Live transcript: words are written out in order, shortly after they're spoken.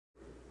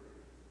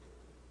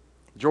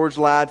George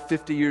Ladd,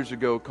 50 years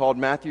ago, called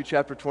Matthew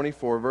chapter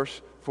 24,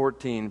 verse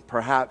 14,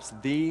 perhaps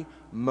the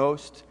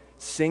most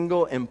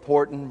single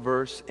important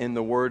verse in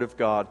the Word of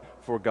God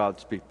for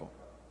God's people.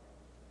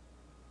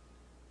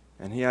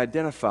 And he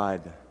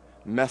identified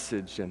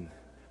message and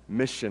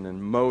mission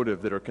and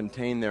motive that are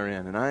contained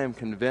therein. And I am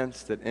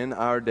convinced that in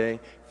our day,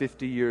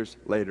 50 years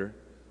later,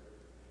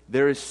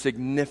 there is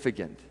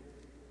significant,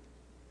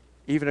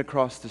 even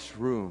across this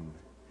room,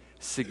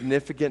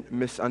 significant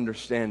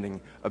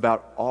misunderstanding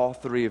about all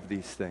three of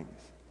these things.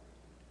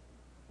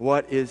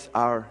 What is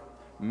our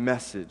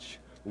message?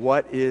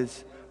 What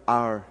is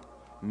our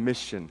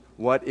mission?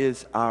 What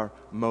is our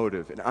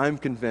motive? And I'm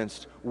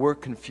convinced we're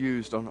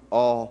confused on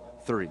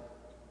all three.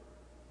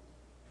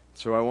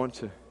 So I want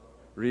to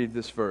read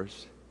this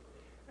verse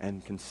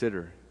and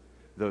consider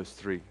those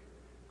three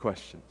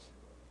questions.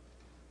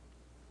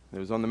 It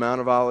was on the Mount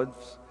of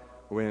Olives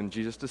when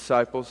Jesus'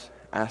 disciples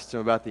asked him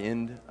about the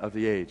end of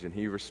the age, and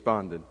he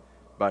responded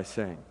by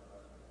saying,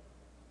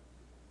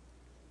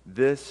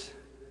 "This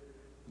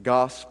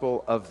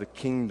gospel of the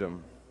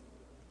kingdom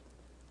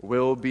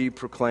will be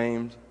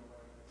proclaimed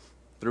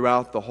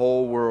throughout the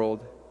whole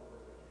world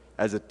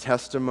as a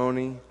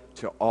testimony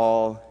to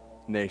all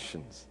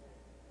nations.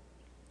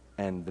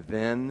 And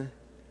then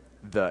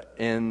the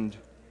end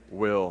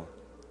will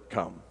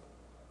come."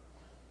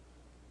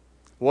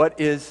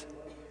 What is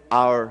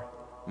our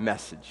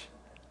message?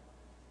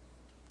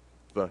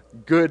 The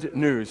good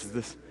news,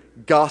 this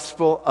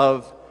gospel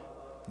of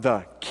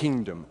the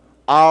kingdom.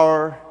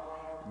 Our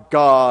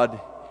God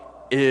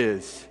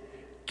is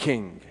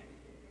King.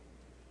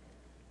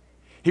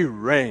 He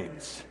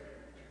reigns.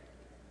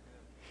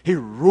 He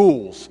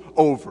rules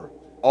over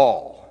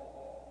all.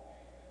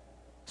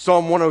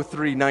 Psalm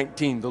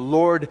 103:19, the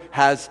Lord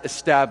has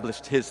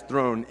established his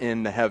throne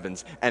in the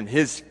heavens, and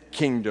his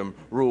kingdom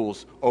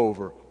rules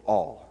over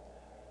all.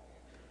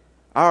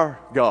 Our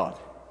God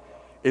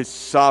is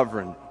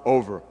sovereign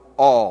over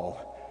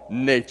all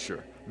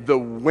nature. The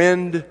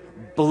wind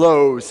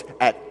blows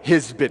at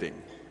his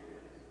bidding.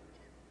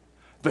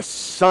 The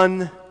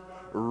sun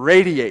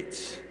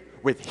radiates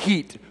with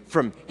heat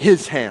from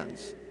his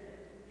hands.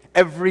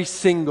 Every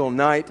single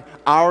night,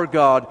 our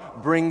God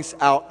brings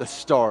out the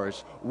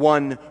stars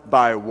one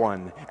by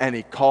one, and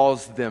he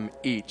calls them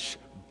each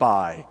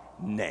by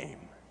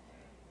name.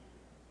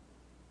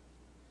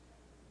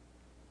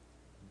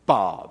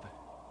 Bob,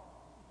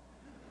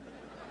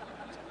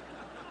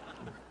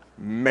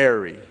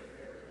 Mary,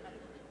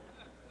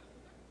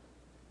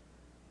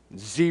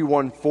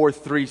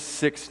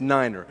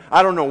 Z14369er.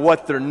 I don't know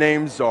what their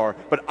names are,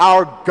 but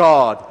our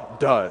God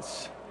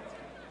does.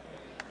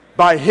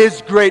 By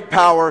his great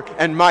power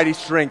and mighty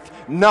strength,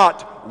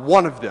 not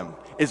one of them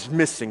is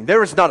missing.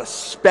 There is not a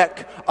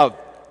speck of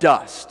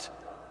dust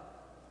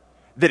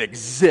that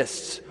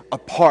exists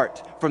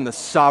apart from the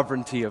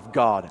sovereignty of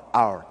God,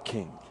 our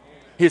King.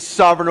 He is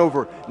sovereign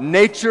over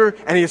nature,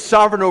 and he is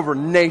sovereign over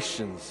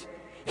nations.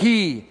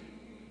 He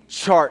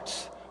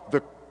charts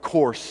the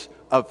course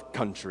of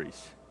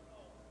countries.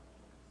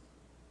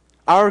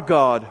 Our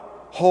God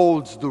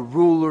holds the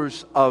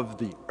rulers of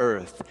the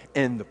earth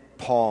in the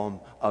palm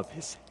of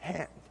his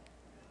hand.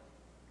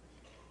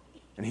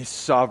 And he's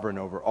sovereign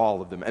over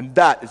all of them. And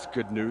that is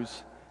good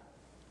news.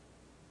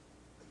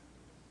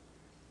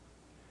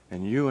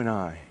 And you and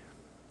I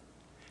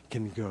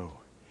can go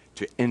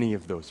to any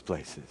of those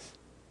places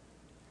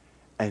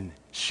and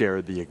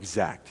share the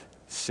exact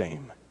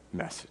same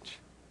message.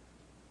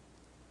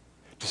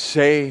 To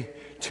say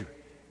to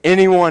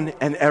anyone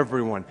and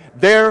everyone,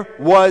 there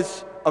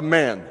was a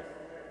man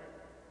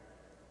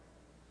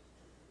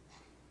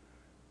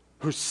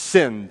who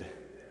sinned,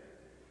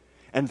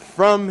 and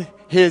from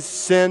his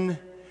sin,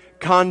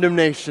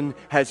 condemnation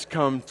has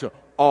come to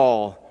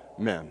all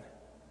men.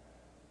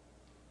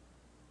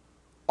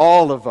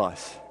 All of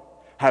us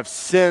have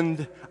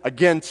sinned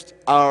against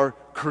our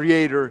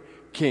Creator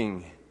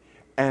King,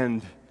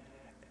 and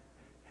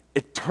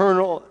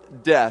eternal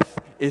death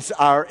is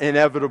our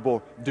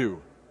inevitable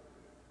due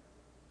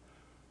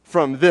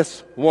from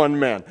this one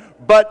man.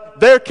 But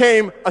there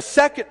came a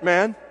second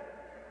man,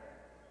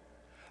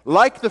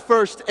 like the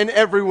first in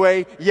every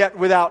way, yet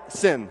without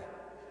sin.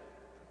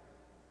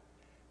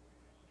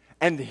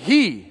 And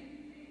he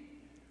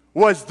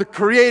was the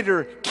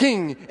Creator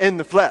King in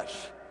the flesh.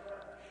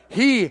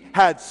 He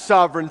had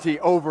sovereignty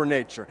over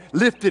nature,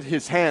 lifted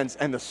his hands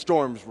and the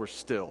storms were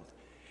stilled.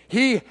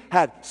 He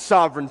had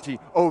sovereignty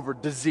over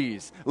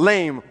disease,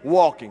 lame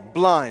walking,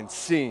 blind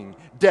seeing,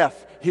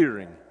 deaf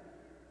hearing.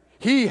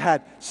 He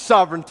had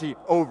sovereignty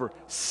over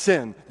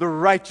sin, the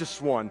righteous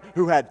one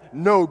who had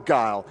no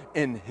guile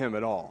in him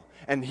at all.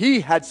 And he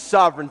had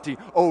sovereignty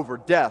over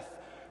death.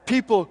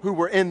 People who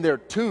were in their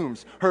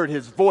tombs heard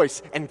his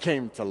voice and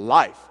came to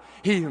life.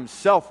 He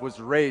himself was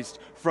raised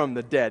from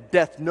the dead.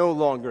 Death no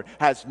longer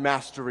has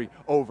mastery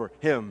over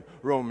him.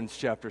 Romans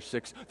chapter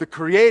 6. The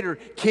Creator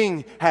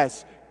King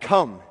has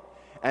come,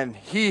 and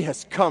he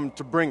has come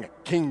to bring a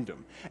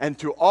kingdom. And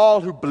to all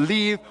who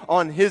believe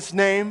on his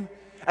name,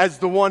 as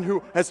the one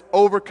who has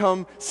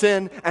overcome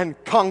sin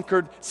and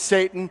conquered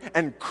Satan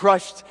and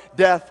crushed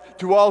death.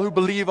 To all who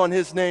believe on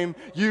his name,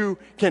 you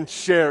can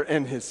share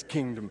in his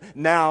kingdom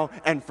now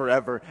and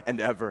forever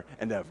and ever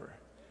and ever.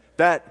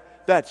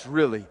 That's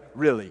really,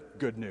 really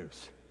good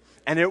news.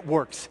 And it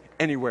works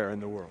anywhere in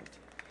the world.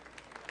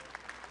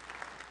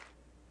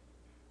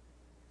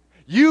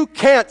 You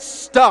can't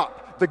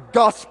stop the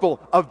gospel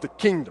of the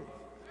kingdom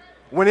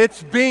when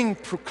it's being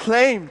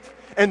proclaimed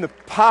in the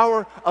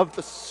power of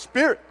the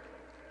Spirit.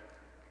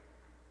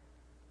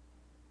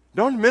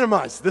 Don't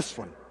minimize this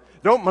one.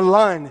 Don't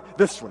malign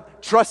this one.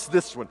 Trust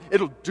this one.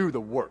 It'll do the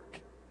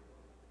work.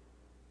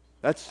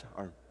 That's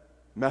our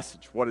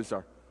message. What is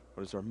our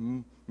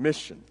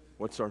mission?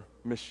 What's our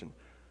mission?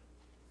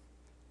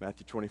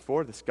 Matthew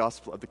 24, this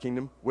gospel of the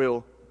kingdom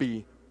will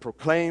be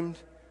proclaimed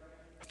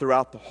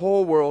throughout the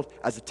whole world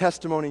as a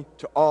testimony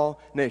to all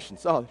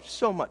nations. Oh, there's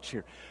so much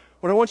here.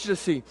 What I want you to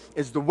see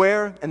is the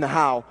where and the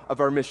how of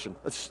our mission.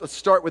 Let's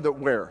start with the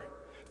where.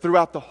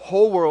 Throughout the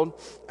whole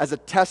world as a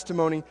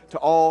testimony to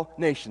all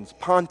nations.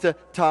 Panta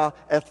ta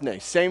ethne.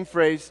 Same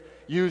phrase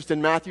used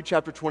in Matthew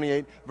chapter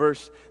 28,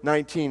 verse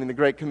 19 in the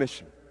Great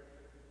Commission.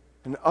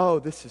 And oh,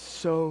 this is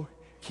so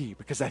key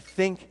because I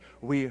think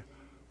we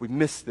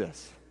miss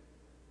this.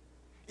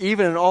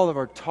 Even in all of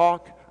our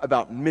talk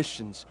about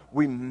missions,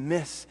 we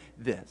miss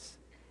this.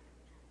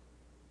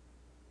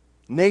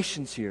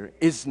 Nations here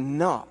is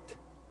not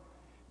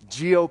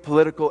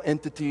geopolitical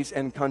entities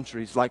and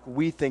countries like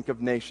we think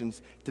of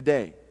nations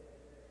today.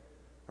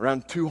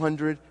 Around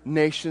 200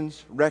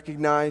 nations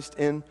recognized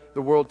in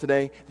the world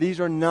today. These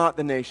are not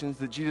the nations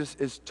that Jesus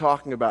is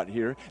talking about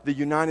here. The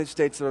United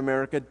States of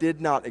America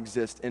did not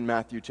exist in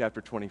Matthew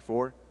chapter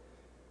 24.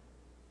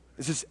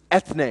 This is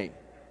ethne,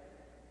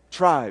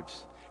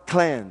 tribes,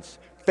 clans,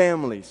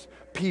 families,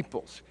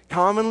 peoples,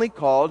 commonly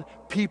called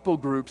people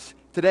groups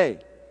today.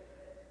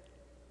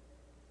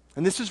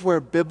 And this is where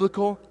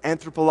biblical,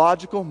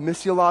 anthropological,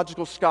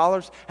 missiological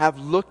scholars have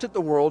looked at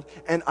the world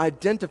and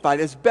identified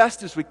as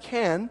best as we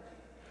can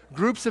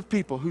groups of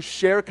people who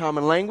share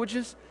common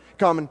languages,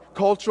 common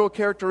cultural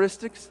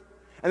characteristics.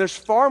 And there's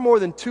far more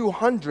than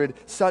 200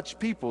 such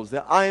peoples.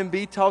 The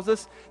IMB tells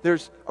us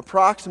there's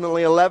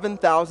approximately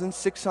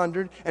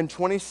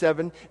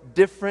 11,627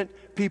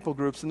 different people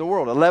groups in the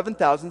world.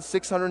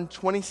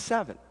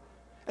 11,627.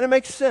 And it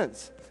makes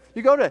sense.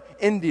 You go to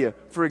India,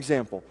 for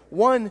example.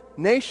 One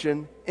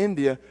nation,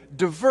 India,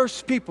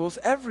 diverse peoples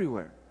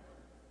everywhere.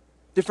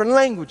 Different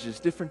languages,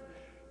 different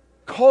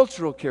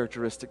cultural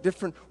characteristics,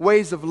 different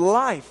ways of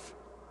life.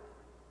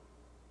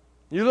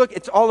 You look,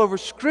 it's all over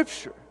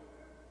Scripture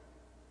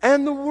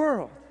and the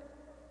world.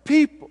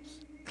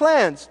 Peoples,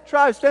 clans,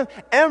 tribes, families,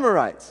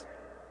 Amorites,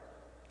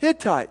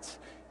 Hittites,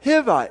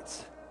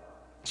 Hivites,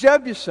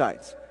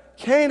 Jebusites,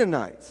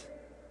 Canaanites,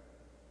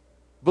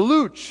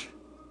 Baluch,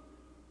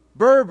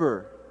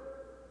 Berber,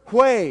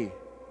 Hui,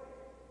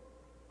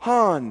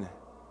 Han,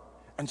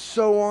 and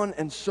so on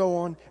and so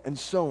on and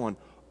so on.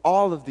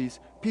 All of these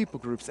people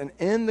groups. And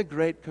in the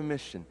Great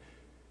Commission,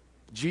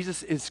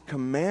 Jesus is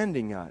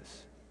commanding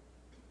us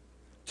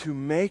to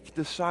make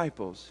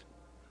disciples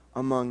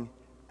among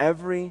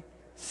every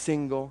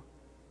single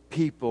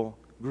people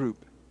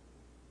group.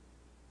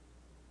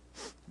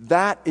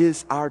 That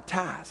is our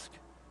task.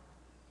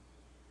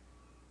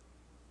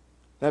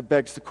 That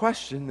begs the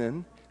question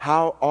then,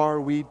 how are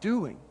we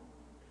doing?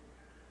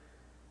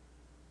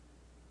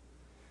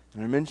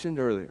 And I mentioned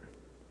earlier,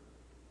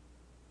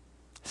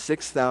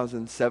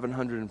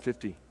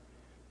 6,750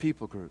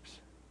 people groups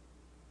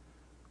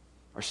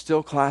are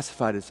still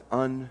classified as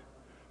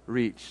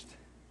unreached,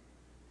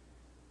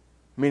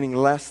 meaning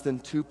less than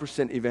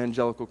 2%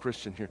 evangelical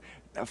Christian here.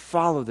 Now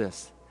follow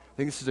this. I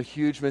think this is a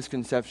huge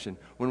misconception.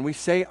 When we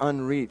say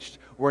unreached,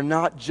 we're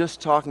not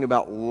just talking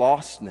about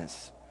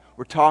lostness.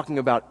 We're talking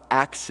about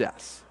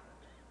access.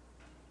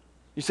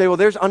 You say, well,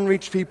 there's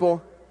unreached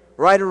people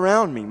right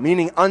around me,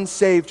 meaning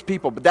unsaved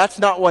people. But that's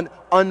not what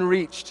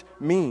unreached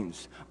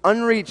means.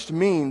 Unreached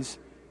means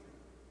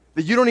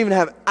that you don't even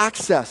have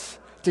access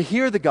to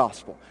hear the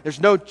gospel. There's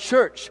no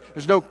church,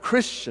 there's no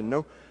Christian,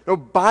 no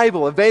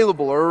Bible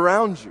available or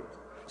around you.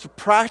 So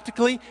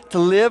practically, to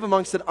live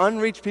amongst an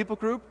unreached people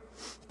group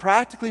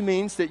practically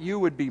means that you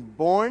would be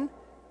born,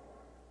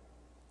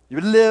 you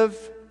would live,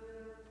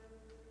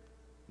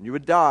 and you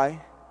would die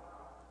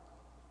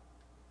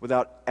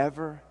without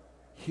ever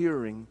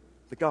hearing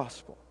the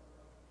gospel.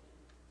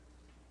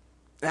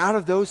 And out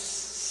of those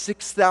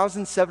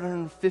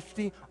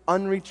 6,750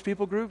 unreached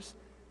people groups,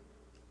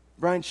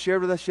 Brian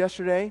shared with us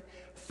yesterday,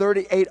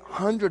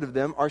 3,800 of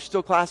them are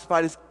still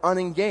classified as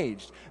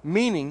unengaged,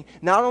 meaning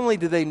not only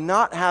do they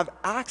not have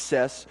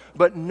access,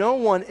 but no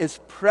one is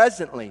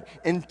presently,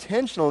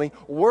 intentionally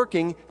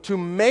working to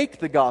make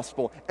the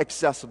gospel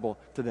accessible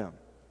to them.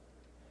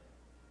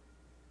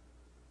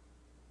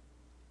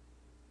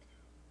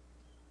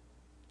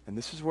 And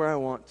this is where I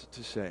want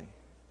to say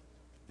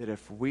that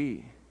if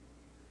we,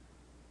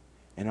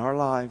 in our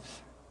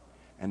lives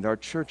and our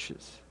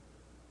churches,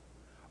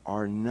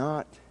 are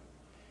not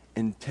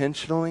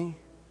intentionally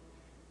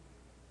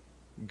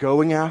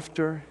going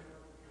after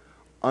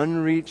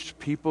unreached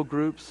people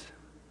groups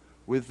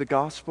with the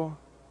gospel,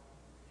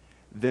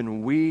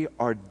 then we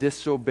are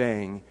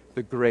disobeying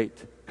the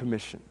Great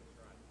Commission.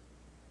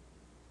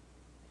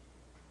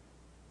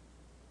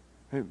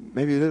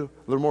 Maybe a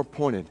little more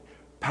pointed.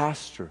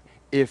 Pastor,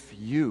 if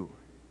you,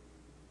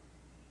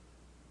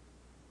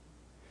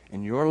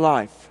 in your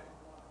life,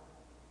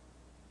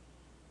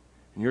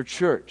 in your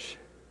church,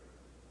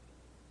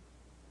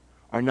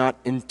 are not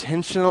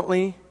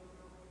intentionally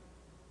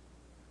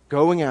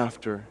going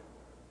after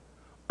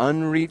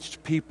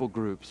unreached people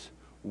groups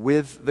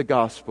with the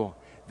gospel,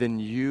 then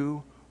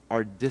you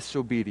are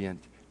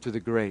disobedient to the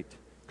Great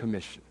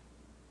Commission.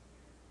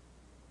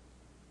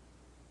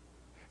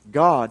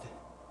 God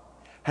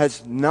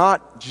has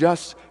not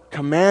just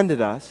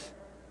commanded us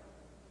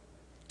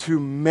to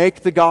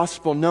make the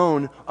gospel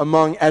known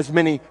among as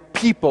many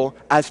people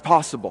as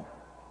possible.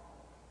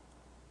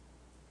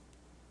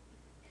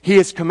 He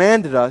has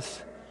commanded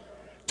us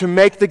to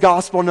make the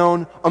gospel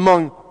known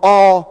among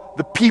all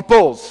the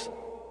peoples.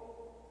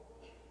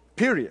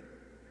 Period.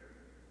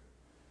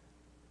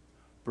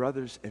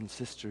 Brothers and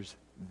sisters,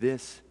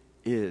 this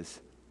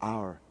is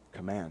our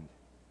command.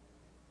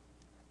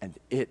 And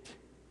it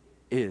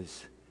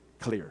is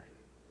clear.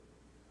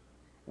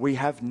 We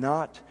have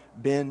not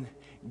been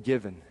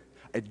given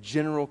a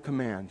general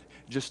command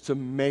just to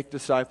make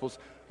disciples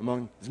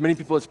among as many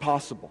people as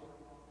possible.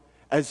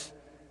 As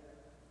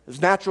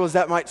natural as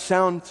that might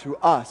sound to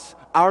us,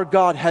 our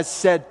God has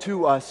said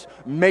to us,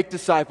 make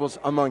disciples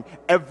among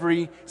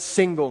every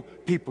single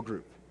people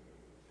group.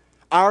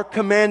 Our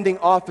commanding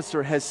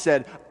officer has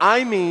said,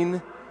 I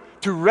mean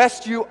to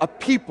rescue a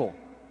people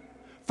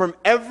from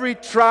every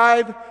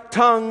tribe,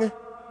 tongue,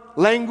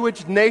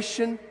 language,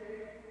 nation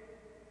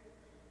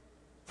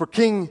for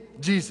King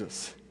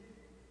Jesus.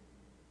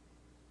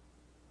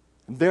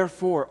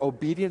 Therefore,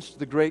 obedience to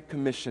the Great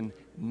Commission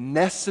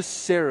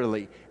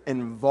necessarily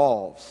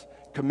involves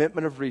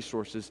commitment of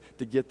resources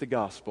to get the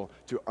gospel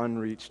to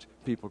unreached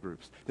people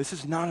groups. This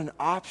is not an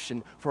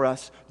option for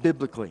us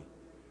biblically.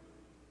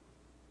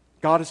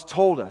 God has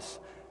told us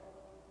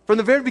from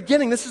the very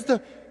beginning, this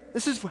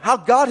is how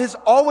God has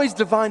always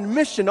defined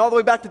mission, all the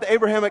way back to the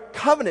Abrahamic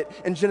covenant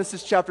in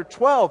Genesis chapter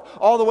 12,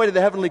 all the way to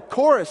the heavenly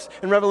chorus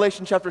in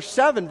Revelation chapter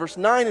 7, verse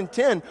 9 and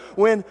 10,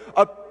 when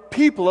a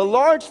people, a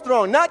large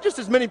throng, not just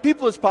as many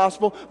people as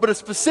possible, but a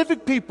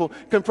specific people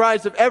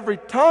comprised of every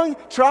tongue,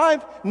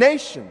 tribe,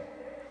 nation,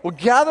 will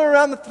gather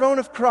around the throne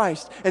of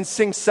Christ and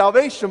sing,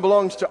 salvation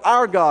belongs to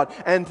our God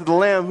and to the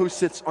Lamb who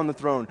sits on the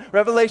throne.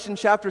 Revelation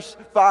chapter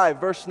 5,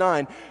 verse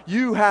 9,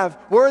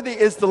 worthy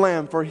is the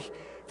Lamb, for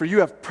you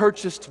have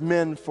purchased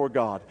men for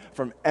God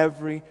from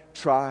every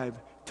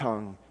tribe,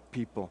 tongue,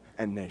 people,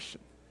 and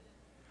nation.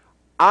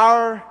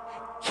 Our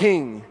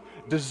King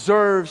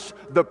deserves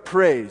the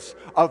praise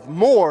of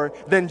more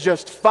than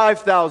just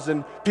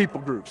 5,000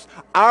 people groups.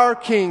 Our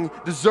King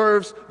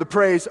deserves the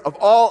praise of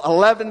all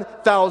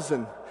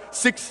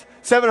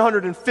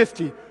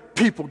 750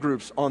 people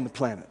groups on the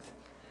planet.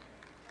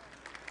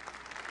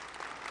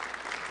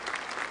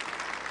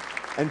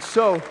 And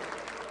so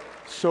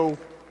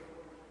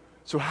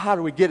how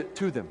do we get it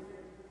to them?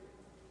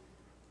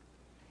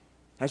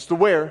 That's the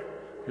where.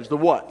 Here's the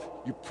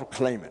what. You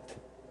proclaim it.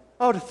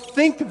 Oh, to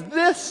think of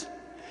this,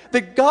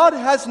 that God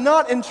has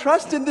not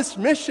entrusted this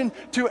mission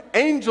to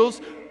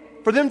angels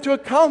for them to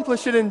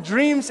accomplish it in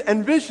dreams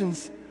and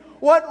visions.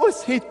 What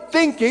was He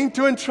thinking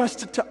to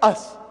entrust it to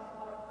us?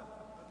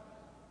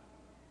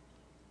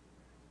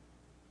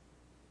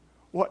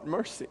 What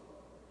mercy.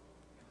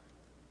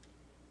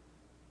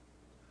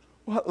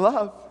 What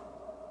love.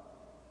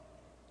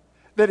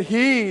 That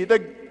He, the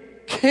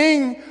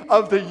King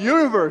of the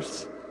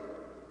universe,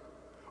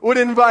 would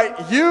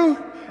invite you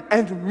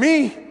and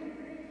me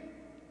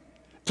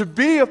to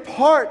be a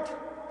part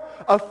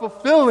of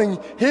fulfilling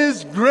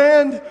His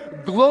grand,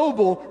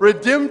 global,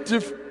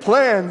 redemptive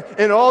plan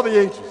in all the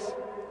ages.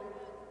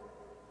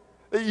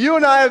 That you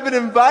and I have been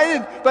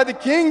invited by the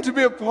King to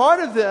be a part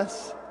of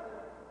this.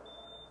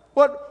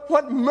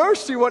 What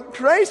mercy, what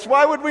grace.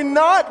 Why would we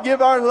not give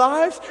our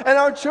lives and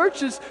our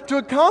churches to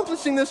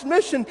accomplishing this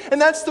mission? And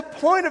that's the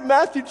point of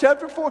Matthew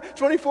chapter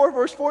 24,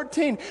 verse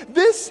 14.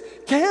 This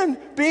can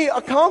be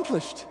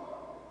accomplished.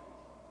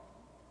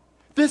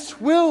 This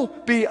will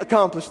be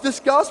accomplished. This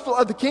gospel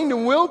of the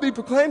kingdom will be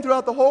proclaimed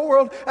throughout the whole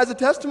world as a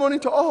testimony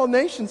to all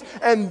nations.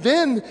 And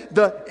then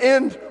the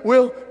end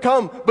will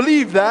come.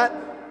 Believe that.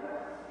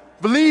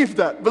 Believe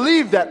that.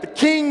 Believe that. The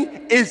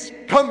King is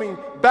coming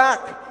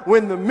back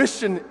when the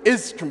mission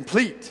is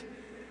complete.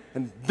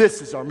 And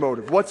this is our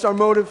motive. What's our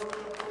motive?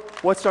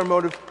 What's our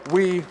motive?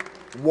 We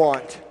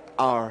want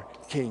our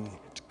King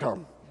to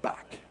come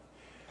back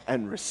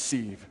and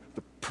receive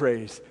the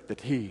praise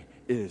that He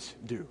is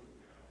due.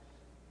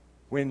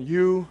 When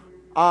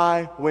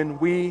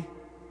we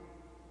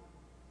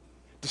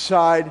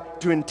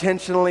decide to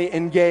intentionally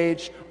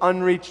engage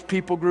unreached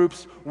people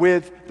groups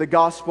with the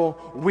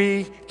gospel,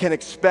 we can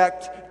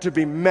expect to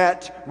be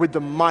met with the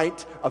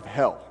might of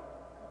hell.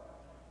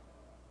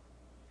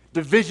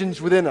 Divisions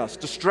within us,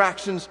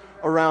 distractions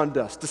around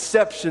us,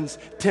 deceptions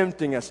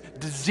tempting us,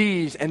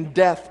 disease and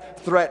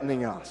death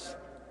threatening us.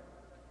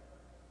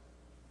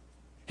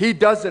 He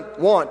doesn't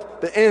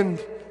want the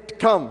end to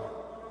come.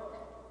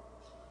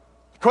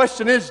 The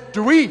question is,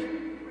 do we?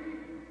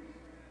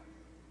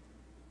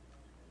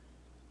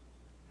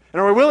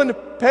 And are we willing to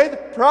pay the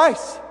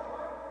price?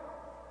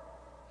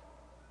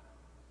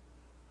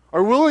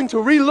 Are we willing to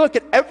relook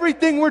at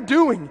everything we're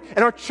doing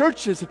in our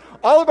churches,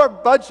 all of our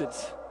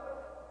budgets?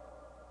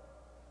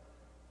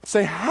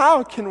 Say,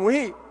 how can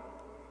we,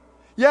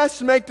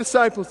 yes, make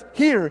disciples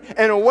here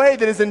in a way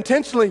that is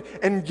intentionally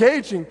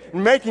engaging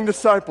in making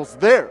disciples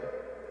there?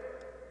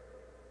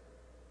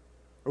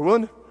 Are we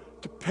willing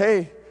to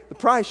pay the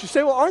price? You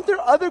say, well, aren't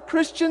there other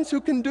Christians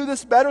who can do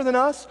this better than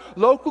us?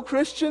 Local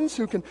Christians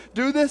who can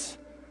do this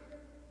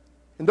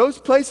in those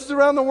places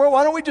around the world?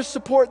 Why don't we just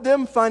support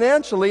them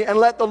financially and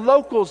let the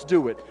locals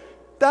do it?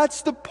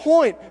 That's the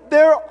point.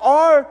 There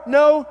are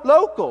no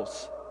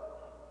locals.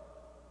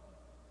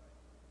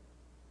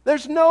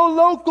 There's no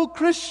local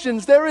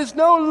Christians. There is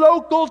no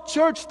local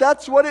church.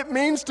 That's what it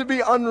means to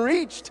be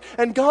unreached.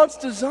 And God's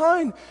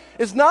design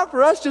is not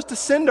for us just to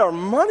send our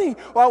money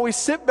while we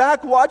sit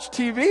back, watch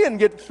TV, and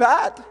get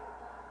fat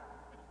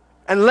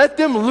and let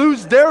them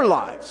lose their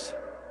lives.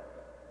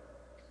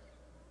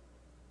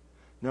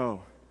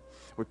 No,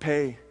 we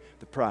pay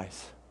the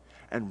price.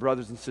 And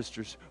brothers and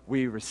sisters,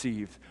 we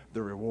receive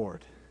the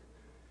reward.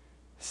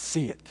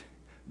 See it,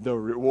 the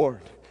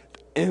reward.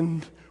 The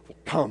end will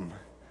come.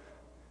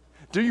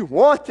 Do you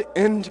want the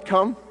end to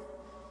come?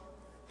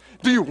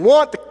 Do you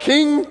want the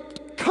King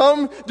to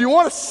come? Do you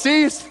want to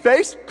see His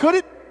face? Could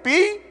it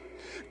be?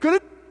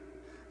 Could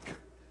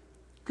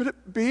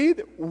it be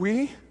that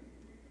we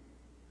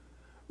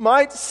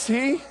might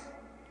see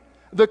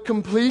the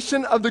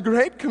completion of the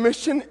Great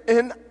Commission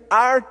in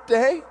our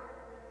day?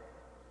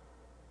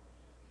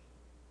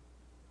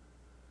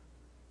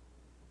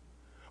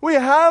 We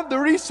have the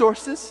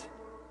resources.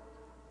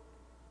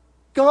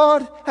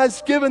 God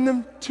has given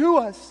them to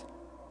us.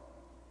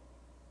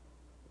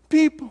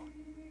 People,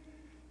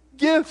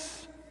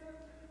 gifts,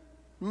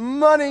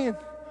 money, and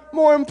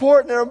more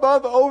important and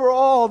above over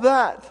all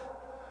that,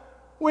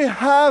 we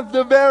have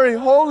the very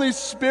Holy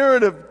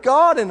Spirit of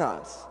God in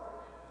us.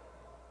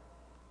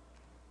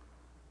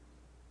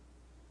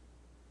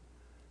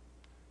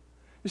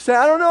 You say,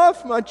 I don't know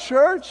if my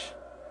church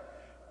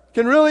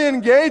can really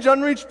engage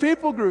unreached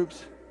people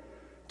groups.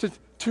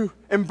 To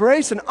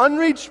embrace an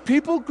unreached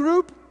people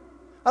group?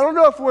 I don't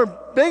know if we're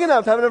big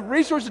enough, have enough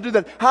resources to do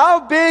that. How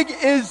big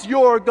is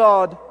your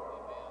God?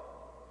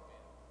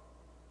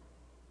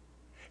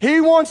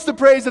 He wants the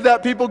praise of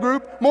that people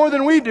group more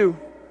than we do.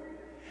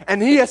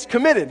 And He has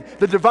committed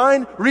the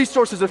divine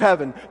resources of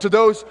heaven to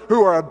those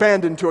who are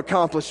abandoned to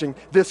accomplishing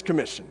this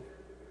commission.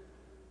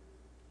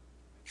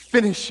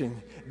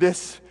 Finishing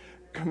this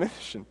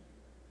commission.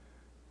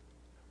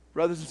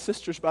 Brothers and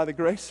sisters, by the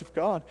grace of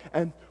God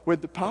and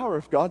with the power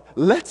of God,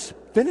 let's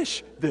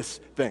finish this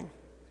thing.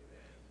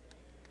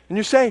 And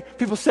you say,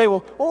 people say,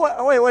 well,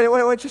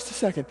 wait, just a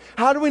second.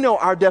 How do we know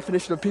our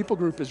definition of people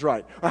group is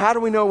right? Or how do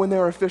we know when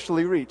they're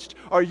officially reached?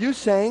 Are you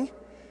saying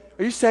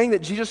that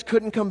Jesus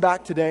couldn't come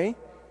back today?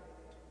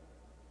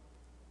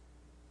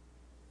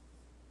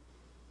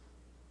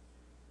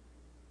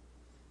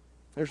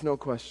 There's no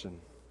question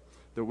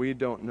that we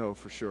don't know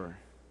for sure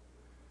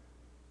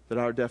that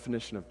our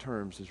definition of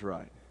terms is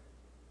right.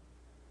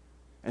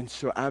 And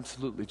so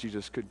absolutely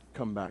Jesus could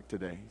come back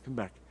today, come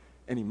back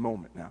any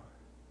moment now.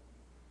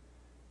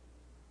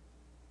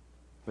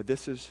 But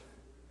this is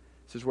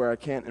where I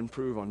can't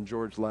improve on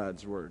George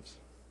Ladd's words.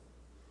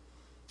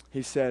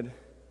 He said,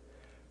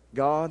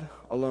 God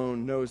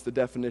alone knows the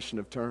definition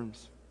of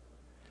terms.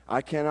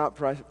 I cannot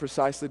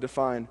precisely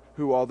define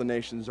who all the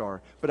nations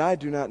are, but I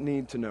do not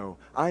need to know.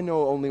 I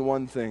know only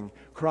one thing.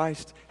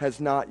 Christ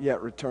has not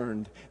yet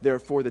returned,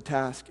 therefore the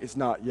task is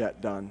not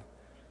yet done.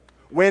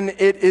 When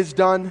it is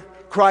done,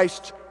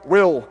 Christ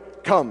will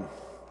come.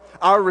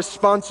 Our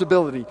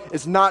responsibility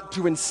is not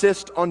to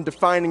insist on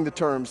defining the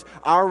terms.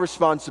 Our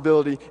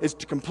responsibility is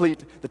to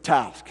complete the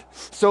task.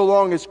 So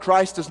long as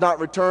Christ does not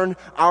return,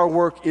 our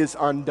work is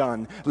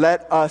undone.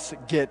 Let us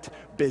get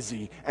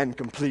busy and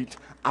complete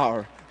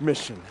our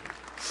mission.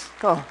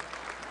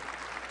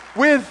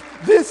 With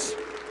this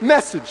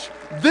message,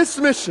 this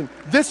mission,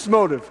 this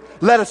motive,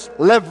 let us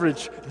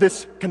leverage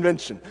this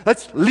convention.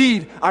 Let's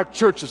lead our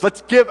churches.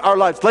 Let's give our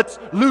lives. Let's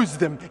lose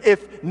them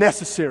if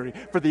necessary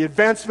for the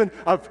advancement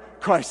of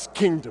Christ's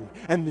kingdom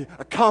and the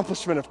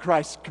accomplishment of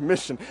Christ's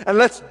commission. And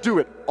let's do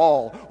it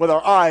all with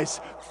our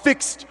eyes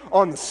fixed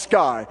on the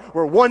sky,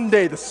 where one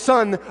day the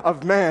Son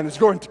of Man is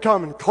going to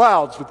come in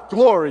clouds with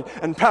glory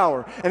and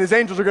power, and His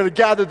angels are going to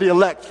gather the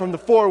elect from the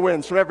four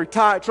winds, from every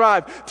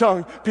tribe,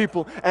 tongue,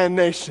 people, and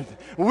nation.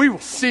 We will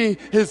see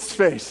His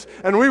face,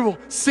 and we will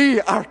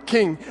see our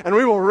King, and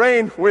we will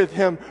reign with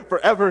Him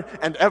forever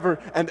and ever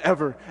and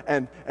ever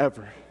and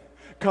ever.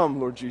 Come,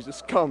 Lord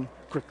Jesus, come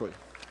quickly.